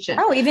limitations.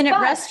 Oh, even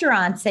at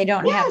restaurants, they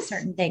don't have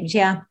certain things.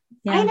 Yeah.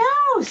 I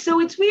know. So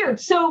it's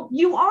weird. So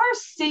you are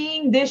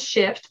seeing this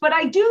shift, but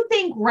I do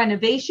think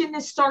renovation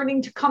is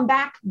starting to come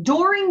back.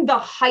 During the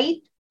height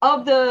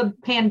of the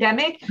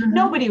pandemic,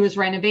 nobody was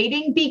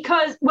renovating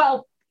because,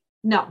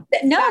 No,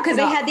 because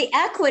they had the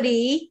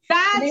equity.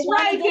 That's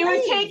right. They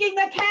were taking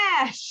the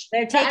cash.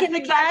 They're taking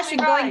the cash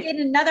and going get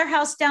another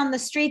house down the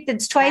street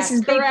that's twice as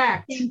big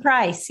for the same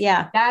price.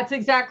 Yeah. That's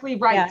exactly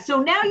right. Yeah.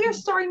 So now you're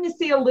starting to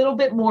see a little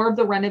bit more of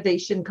the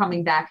renovation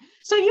coming back.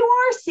 So you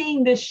are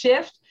seeing this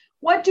shift.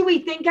 What do we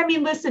think? I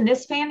mean, listen,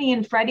 this Fannie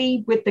and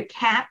Freddie with the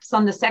caps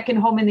on the second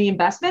home and the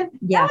investment,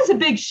 that was a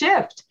big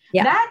shift.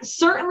 Yeah. That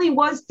certainly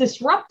was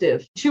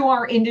disruptive to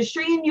our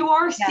industry. And you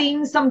are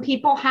seeing some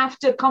people have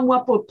to come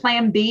up with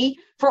plan B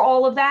for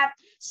all of that.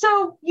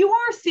 So you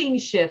are seeing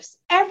shifts.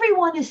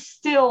 Everyone is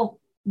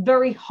still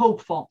very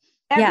hopeful.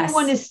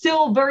 Everyone is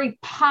still very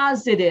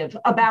positive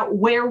about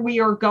where we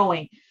are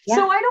going. Yeah.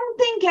 So I don't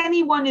think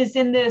anyone is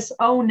in this,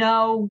 oh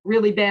no,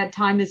 really bad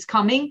time is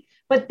coming,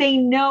 but they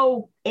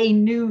know a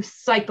new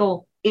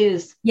cycle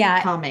is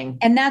coming.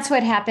 And that's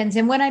what happens.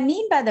 And what I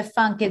mean by the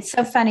funk, it's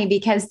so funny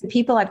because the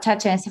people I've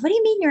touched on, I said, what do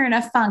you mean you're in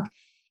a funk?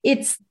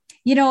 It's,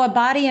 a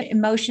body and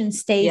emotion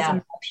stays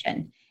in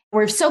motion.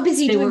 We're so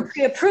busy doing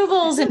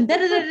pre-approvals and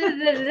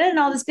and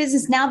all this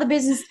business. Now the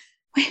business,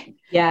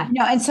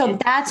 and so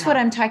that's what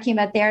I'm talking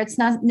about there. It's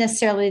not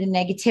necessarily the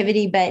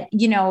negativity, but,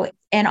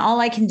 and all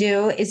I can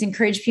do is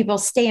encourage people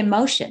stay in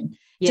motion.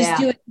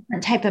 Just do a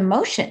different type of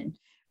motion.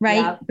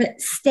 Right. Yep.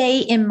 But stay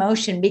in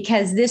motion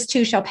because this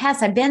too shall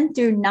pass. I've been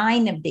through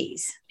 9 of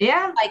these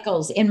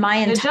cycles in my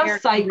entire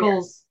just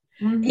cycles.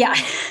 Mm-hmm. Yeah.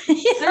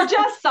 They're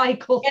just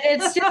cycles. And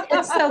it's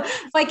so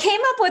I came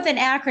up with an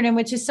acronym,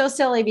 which is so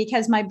silly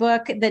because my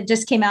book that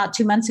just came out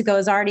 2 months ago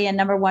is already a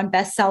 #1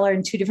 bestseller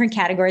in 2 different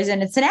categories.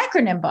 And it's an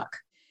acronym book.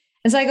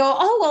 And so I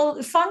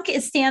go, FUNK,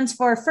 it stands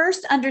for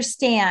first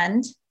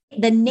understand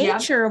the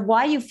nature of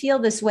why you feel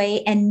this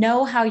way and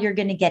know how you're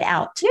going to get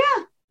out.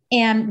 Yeah.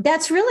 And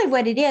that's really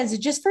what it is.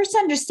 Just first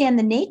understand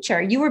the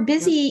nature. You were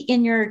busy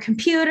in your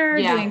computer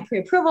doing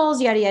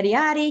pre-approvals, yada, yada,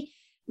 yada.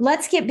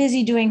 Let's get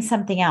busy doing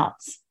something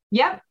else.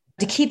 Yep.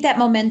 To keep that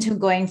momentum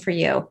going for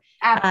you.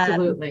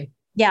 Absolutely.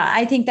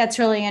 I think that's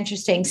really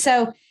interesting.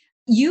 So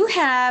you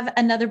have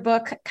another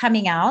book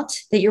coming out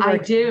that you're working.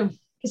 I do.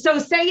 So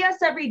Say Yes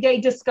Every Day,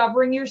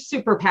 Discovering Your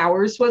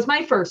Superpowers was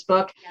my first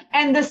book.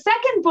 And the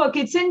second book,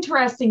 it's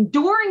interesting.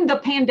 During the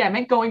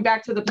pandemic, going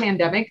back to the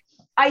pandemic,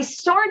 I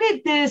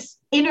started this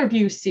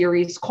interview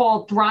series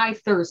called Thrive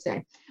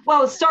Thursday.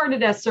 Well, it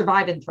started as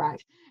Survive and Thrive.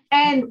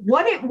 And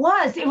what it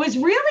was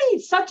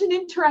really such an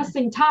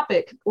interesting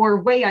topic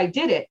or way I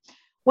did it.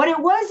 What it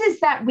was is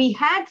that we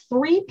had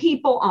 3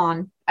 people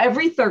on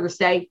every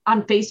Thursday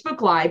on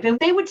Facebook Live, and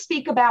they would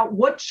speak about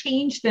what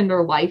changed in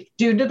their life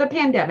due to the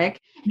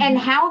pandemic and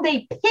how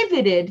they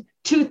pivoted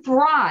to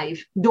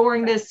thrive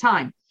during this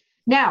time.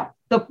 Now,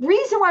 the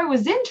reason why it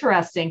was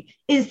interesting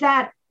is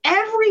that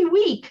every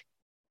week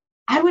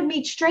I would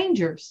meet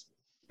strangers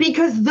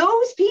because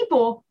those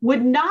people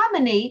would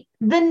nominate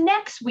the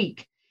next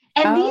week.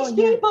 And these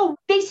people,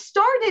 they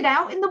started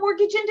out in the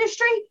mortgage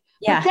industry,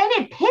 but then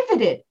it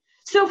pivoted.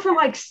 So for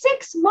like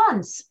 6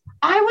 months,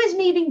 I was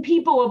meeting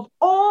people of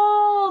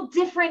all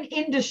different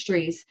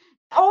industries,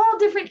 all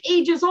different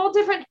ages, all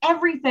different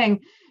everything.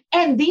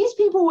 And these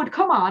people would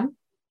come on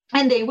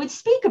and they would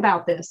speak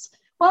about this.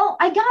 Well,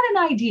 I got an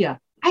idea.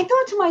 I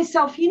thought to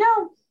myself,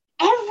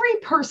 every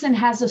person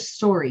has a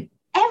story.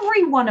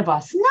 Every one of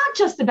us, not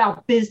just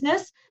about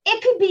business.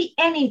 It could be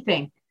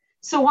anything.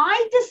 So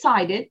I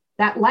decided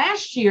that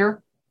last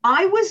year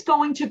I was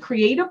going to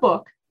create a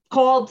book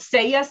called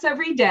Say Yes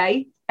Every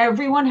Day.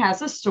 Everyone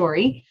has a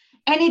story.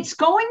 And it's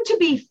going to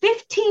be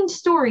 15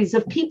 stories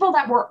of people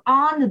that were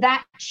on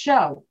that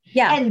show.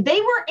 Yeah. And they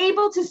were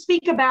able to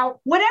speak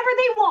about whatever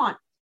they want.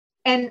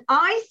 And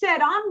I said,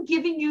 I'm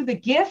giving you the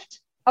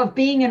gift of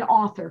being an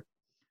author.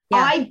 Yeah.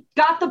 I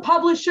got the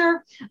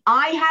publisher.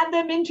 I had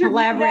them interview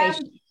them.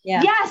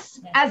 Yeah. Yes,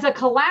 as a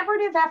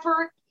collaborative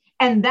effort.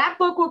 And that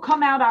book will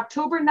come out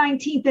October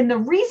 19th. And the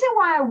reason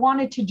why I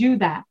wanted to do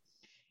that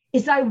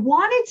is I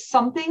wanted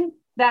something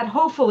that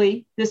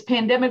hopefully this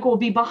pandemic will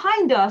be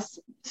behind us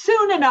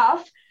soon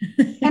enough.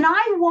 And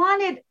I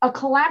wanted a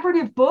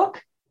collaborative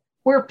book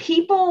where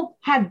people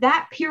had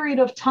that period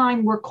of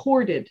time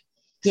recorded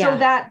so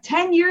that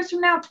 10 years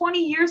from now,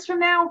 20 years from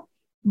now,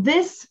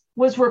 this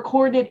was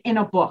recorded in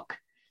a book.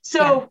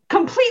 So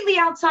completely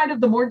outside of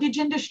the mortgage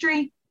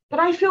industry, but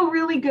I feel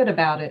really good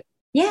about it.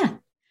 Yeah.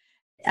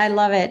 I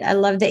love it. I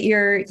love that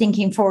you're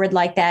thinking forward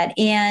like that.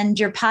 And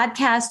your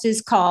podcast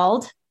is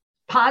called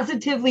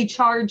Positively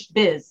Charged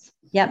Biz.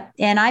 Yep.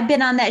 And I've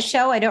been on that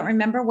show. I don't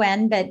remember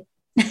when, but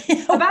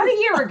about a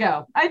year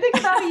ago. I think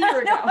about a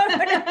year ago.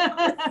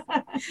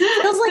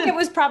 Feels like it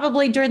was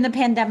probably during the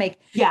pandemic.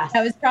 Yes.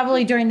 That was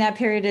probably during that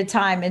period of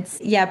time. It's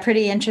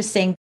pretty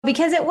interesting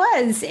because it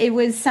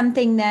was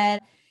something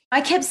that I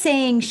kept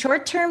saying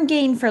short-term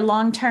gain for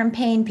long-term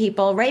pain,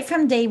 people, right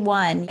from day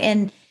one.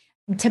 And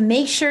to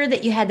make sure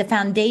that you had the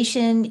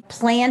foundation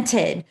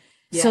planted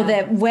so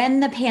that when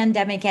the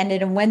pandemic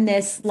ended and when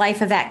this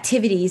life of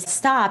activities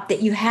stopped,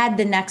 that you had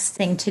the next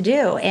thing to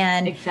do.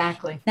 And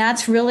exactly,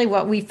 that's really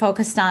what we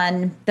focused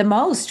on the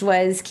most,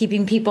 was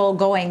keeping people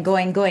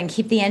going,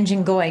 keep the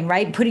engine going,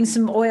 right? Putting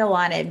some oil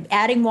on it,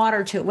 adding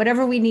water to it,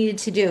 whatever we needed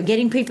to do,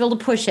 getting people to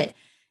push it.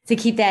 to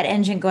keep that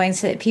engine going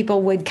so that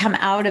people would come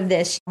out of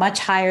this much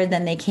higher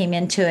than they came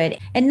into it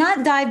and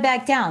not dive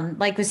back down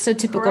like was so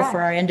typical Correct.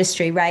 for our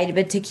industry, right?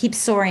 But to keep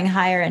soaring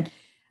higher. And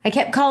I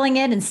kept calling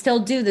it and still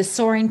do the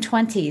soaring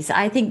 20s.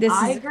 I think this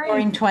is the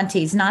soaring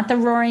 20s, not the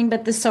roaring,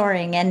 but the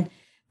soaring. And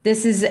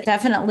this is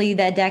definitely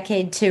the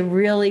decade to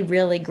really,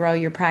 really grow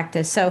your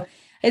practice. So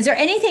is there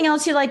anything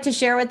else you'd like to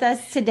share with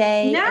us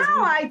today? No,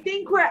 I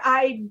think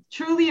I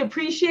truly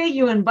appreciate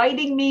you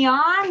inviting me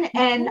on.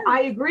 And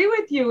I agree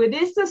with you. It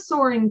is the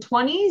soaring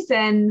 20s.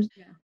 And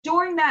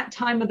during that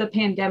time of the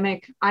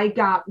pandemic, I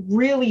got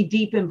really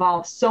deep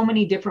involved, so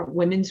many different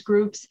women's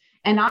groups.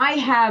 And I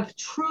have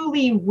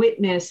truly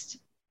witnessed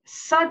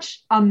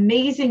such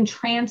amazing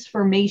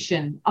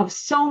transformation of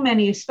so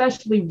many,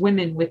 especially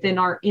women within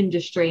our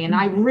industry. And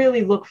I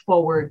really look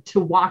forward to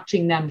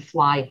watching them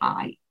fly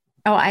high.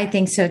 Oh, I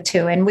think so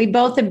too. And we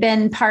both have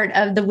been part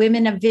of the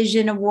Women of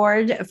Vision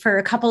Award for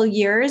a couple of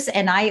years.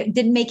 And I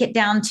didn't make it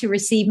down to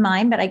receive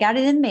mine, but I got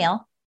it in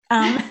mail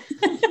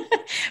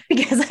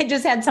because I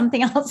just had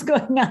something else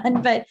going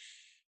on. But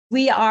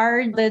we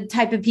are the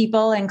type of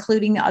people,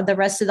 including the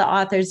rest of the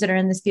authors that are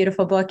in this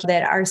beautiful book,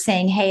 that are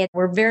saying, hey,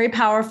 we're very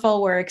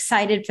powerful. We're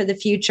excited for the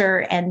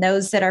future. And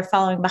those that are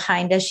following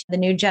behind us, the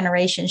new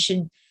generation,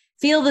 should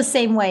feel the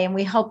same way. And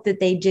we hope that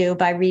they do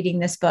by reading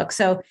this book.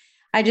 So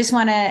I just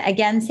want to,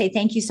 again, say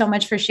thank you so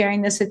much for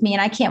sharing this with me.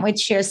 And I can't wait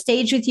to share a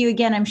stage with you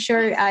again. I'm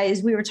sure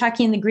as we were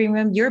talking in the green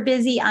room, you're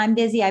busy, I'm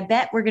busy. I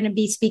bet we're going to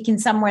be speaking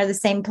somewhere the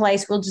same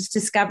place. We'll just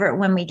discover it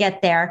when we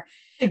get there.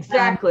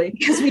 Exactly.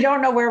 Because we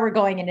don't know where we're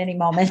going at any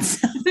moment.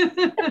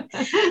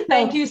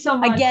 Thank you so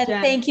much. Again,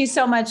 Jen. Thank you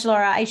so much,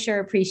 Laura. I sure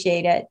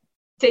appreciate it.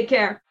 Take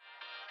care.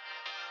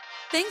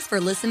 Thanks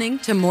for listening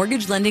to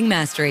Mortgage Lending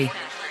Mastery.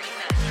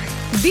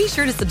 Be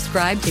sure to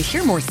subscribe to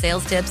hear more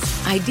sales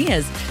tips,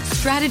 ideas,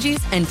 strategies,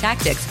 and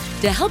tactics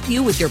to help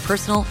you with your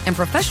personal and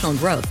professional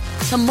growth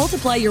to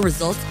multiply your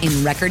results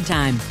in record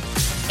time.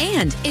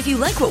 And if you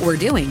like what we're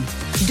doing,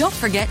 don't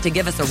forget to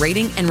give us a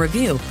rating and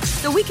review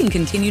so we can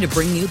continue to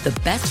bring you the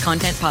best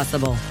content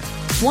possible.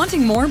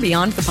 Wanting more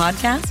beyond the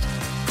podcast?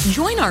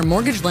 Join our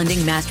Mortgage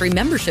Lending Mastery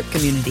membership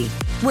community,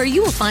 where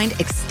you will find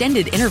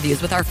extended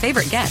interviews with our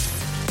favorite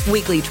guests,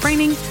 weekly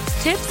training,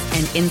 tips,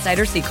 and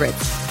insider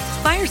secrets,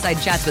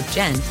 fireside chats with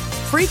Jen,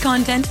 free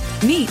content,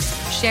 meet,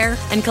 share,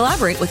 and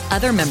collaborate with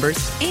other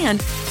members,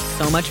 and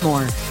so much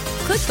more.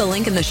 Click the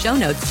link in the show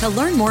notes to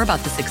learn more about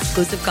this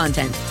exclusive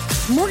content.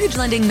 Mortgage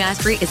Lending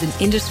Mastery is an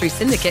Industry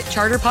Syndicate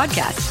charter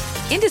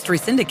podcast. Industry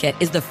Syndicate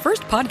is the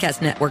first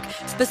podcast network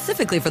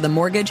specifically for the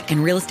mortgage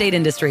and real estate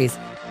industries.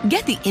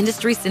 Get the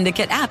Industry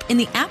Syndicate app in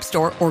the App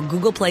Store or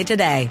Google Play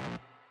today.